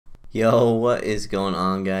Yo, what is going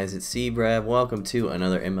on, guys? It's C-Brad. Welcome to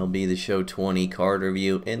another MLB The Show 20 card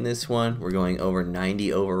review. In this one, we're going over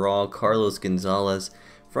 90 overall Carlos Gonzalez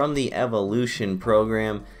from the Evolution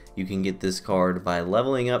program. You can get this card by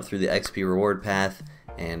leveling up through the XP reward path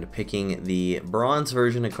and picking the bronze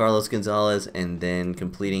version of Carlos Gonzalez and then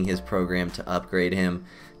completing his program to upgrade him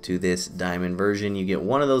to this diamond version. You get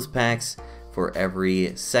one of those packs for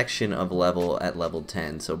every section of level at level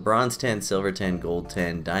 10. So bronze 10, silver 10, gold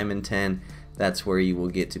 10, diamond 10, that's where you will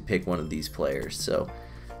get to pick one of these players. So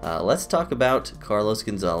let's talk about Carlos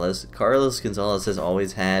Gonzalez. Carlos Gonzalez has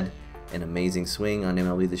always had an amazing swing on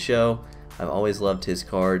MLB The Show. I've always loved his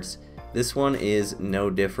cards. This one is no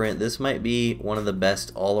different. This might be one of the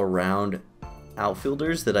best all-around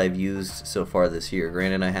outfielders that I've used so far this year.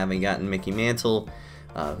 Granted, I haven't gotten Mickey Mantle,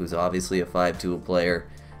 who's obviously a 5-tool player.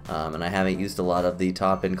 And I haven't used a lot of the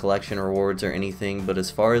top-end collection rewards or anything, but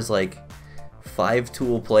as far as like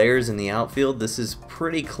 5-tool players in the outfield, this is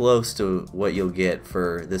pretty close to what you'll get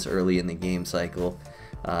for this early in the game cycle.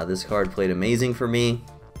 This card played amazing for me.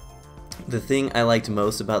 The thing I liked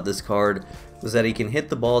most about this card was that he can hit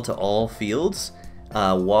the ball to all fields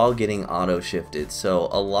while getting auto-shifted. So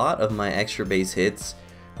a lot of my extra base hits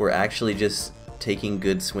were actually just taking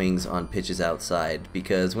good swings on pitches outside,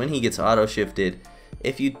 because when he gets auto-shifted,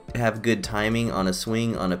 if you have good timing on a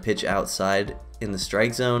swing on a pitch outside in the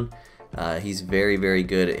strike zone, he's very, very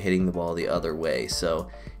good at hitting the ball the other way. So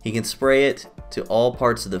he can spray it to all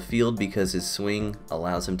parts of the field because his swing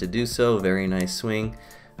allows him to do so. Very nice swing,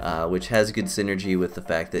 which has good synergy with the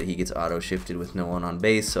fact that he gets auto-shifted with no one on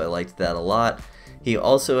base, so I liked that a lot. He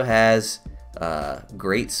also has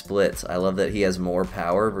great splits. I love that he has more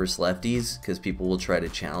power versus lefties because people will try to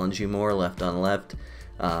challenge you more left on left.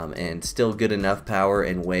 And still good enough power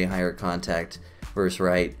and way higher contact versus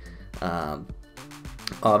right.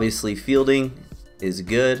 Obviously fielding is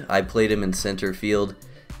good. I played him in center field.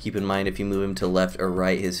 Keep in mind, if you move him to left or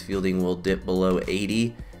right, his fielding will dip below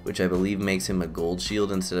 80, which I believe makes him a gold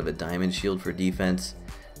shield instead of a diamond shield for defense.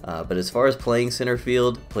 But as far as playing center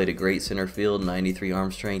field, played a great center field. 93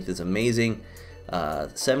 arm strength is amazing.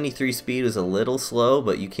 73 speed is a little slow,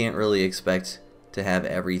 but you can't really expect to have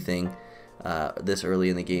everything this early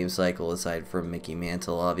in the game cycle, aside from Mickey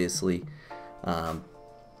Mantle, obviously.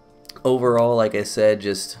 Overall, like I said,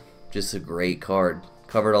 just a great card.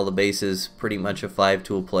 Covered all the bases, pretty much a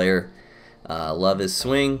 5-tool player. Love his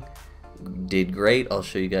swing, did great. I'll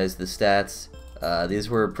show you guys the stats. These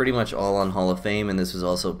were pretty much all on Hall of Fame, and this was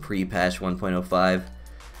also pre-patch 1.05.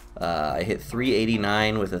 I hit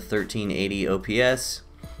 389 with a 1380 OPS,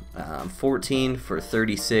 14 for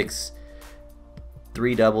 36,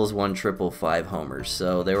 3 doubles, 1 triple, 5 homers.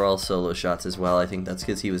 So they were all solo shots as well. I think that's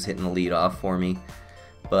because he was hitting the lead off for me.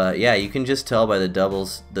 But yeah, you can just tell by the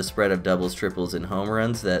doubles, the spread of doubles, triples, and home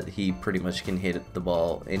runs, that he pretty much can hit the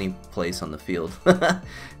ball any place on the field.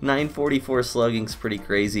 944 slugging's pretty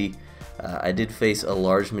crazy. I did face a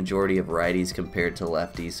large majority of righties compared to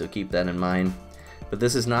lefties, so keep that in mind. But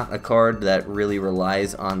this is not a card that really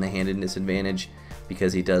relies on the handedness advantage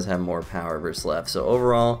because he does have more power versus left. So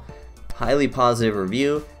overall, highly positive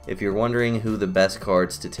review. If you're wondering who the best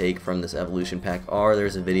cards to take from this Evolution pack are,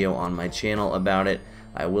 there's a video on my channel about it.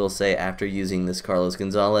 I will say, after using this Carlos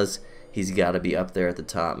Gonzalez, he's got to be up there at the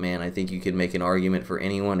top, man. I think you could make an argument for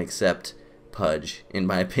anyone except Pudge, in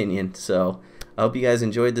my opinion. So I hope you guys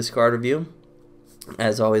enjoyed this card review.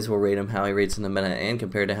 As always, we'll rate him how he rates in the meta and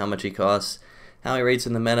compared to how much he costs. How he rates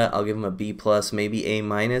in the meta, I'll give him a B+, maybe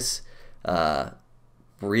A-.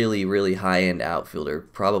 Really, really high-end outfielder,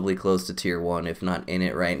 probably close to tier 1, if not in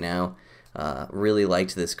it right now. Really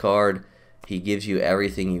liked this card. He gives you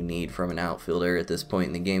everything you need from an outfielder at this point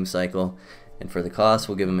in the game cycle. And for the cost,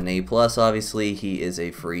 we'll give him an A+, obviously. He is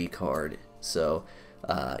a free card. So,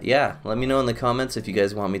 yeah, let me know in the comments if you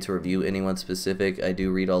guys want me to review anyone specific. I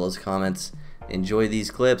do read all those comments. Enjoy these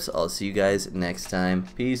clips. I'll see you guys next time.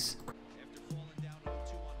 Peace.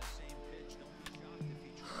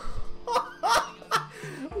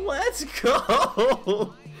 Let's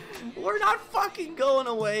go! We're not fucking going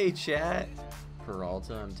away, chat.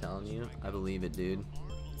 Peralta, I'm telling you. I believe it, dude.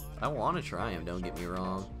 I want to try him, don't get me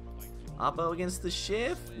wrong. Oppo against the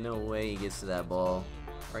shift? No way he gets to that ball.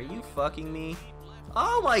 Are you fucking me?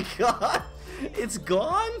 Oh my god! It's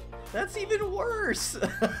gone? That's even worse!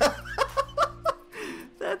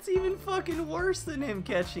 That's even fucking worse than him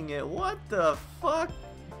catching it. What the fuck?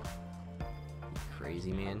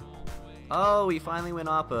 Crazy, man. Oh, he finally went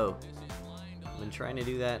Oppo. I've been trying to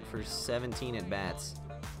do that for 17 at-bats.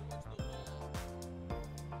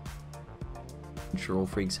 Troll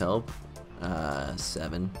Freaks help.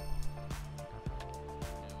 7.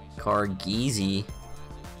 Cargeezy.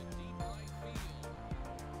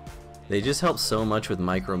 They just help so much with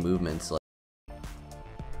micro movements. Like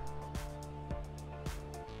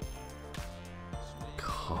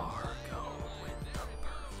Cargo with the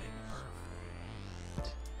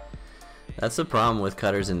perfect. That's the problem with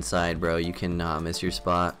cutters inside, bro. You cannot miss your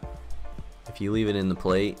spot. If you leave it in the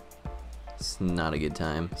plate, it's not a good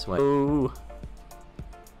time. Oh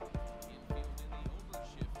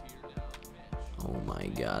my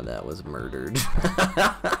god, that was murdered.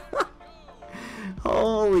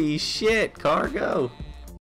 Holy shit, Cargo.